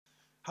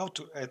How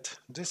to add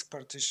disk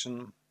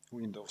partition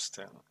Windows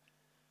 10.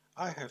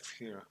 I have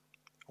here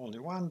only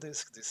one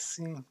disk, this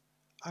C.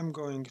 I'm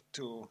going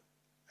to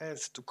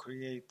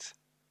create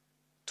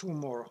two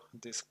more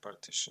disk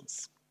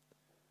partitions.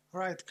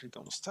 Right click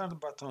on Start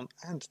button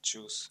and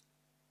choose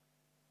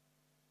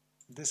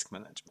Disk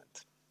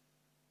Management.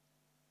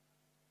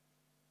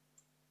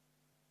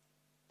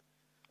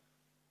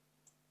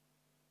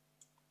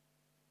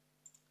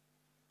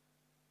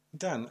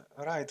 Then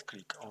right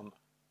click on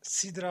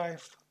C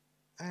drive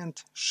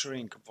and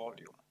shrink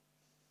volume.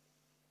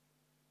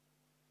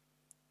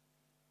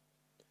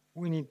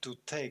 We need to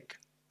take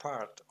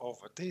part of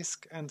a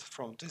disk, and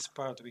from this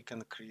part we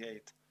can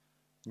create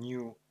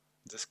new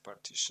disk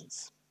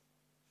partitions.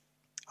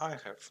 I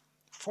have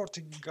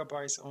 40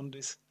 GB on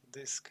this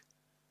disk,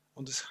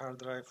 on this hard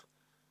drive.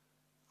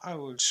 I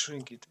will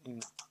shrink it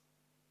in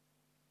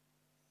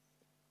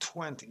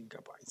 20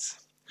 GB,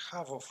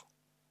 half of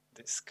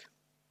disk.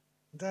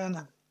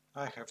 Then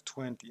I have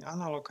 20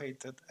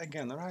 unallocated.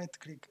 Again, right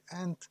click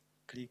and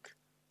click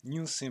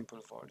New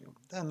Simple Volume.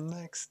 Then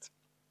next,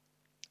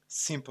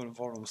 simple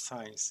volume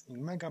size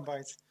in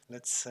megabytes.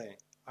 Let's say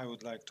I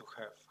would like to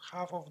have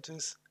half of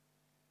this,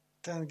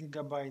 10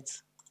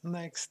 GB.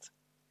 Next,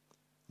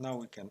 now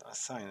we can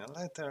assign a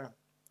letter.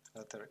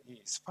 Letter E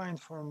is fine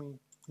for me.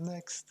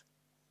 Next,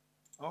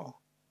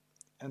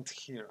 and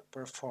here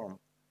perform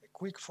a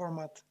quick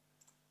format.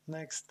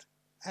 Next,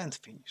 and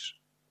finish.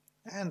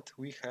 And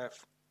we have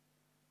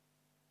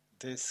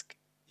disk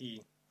E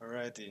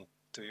ready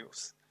to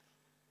use.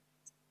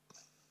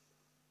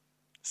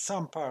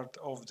 Some part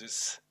of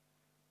this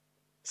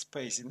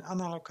space is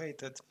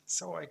unallocated,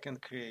 so I can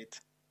create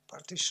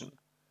partition.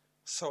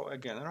 So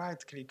again, right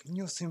click,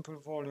 New Simple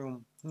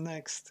Volume.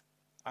 Next,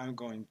 I'm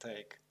going to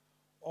take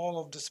all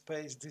of the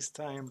space this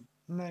time.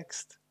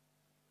 Next,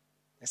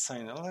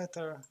 assign a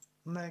letter.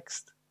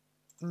 Next,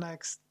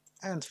 next,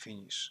 and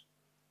finish.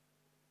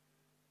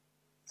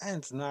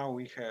 And now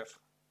we have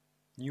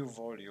new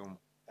volume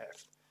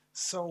F.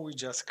 So we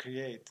just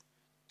create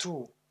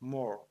two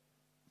more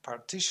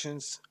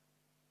partitions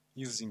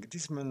using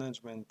disk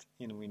management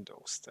in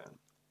Windows 10.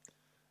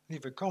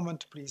 Leave a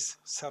comment please,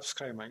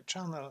 subscribe my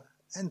channel,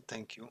 and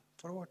thank you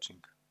for watching.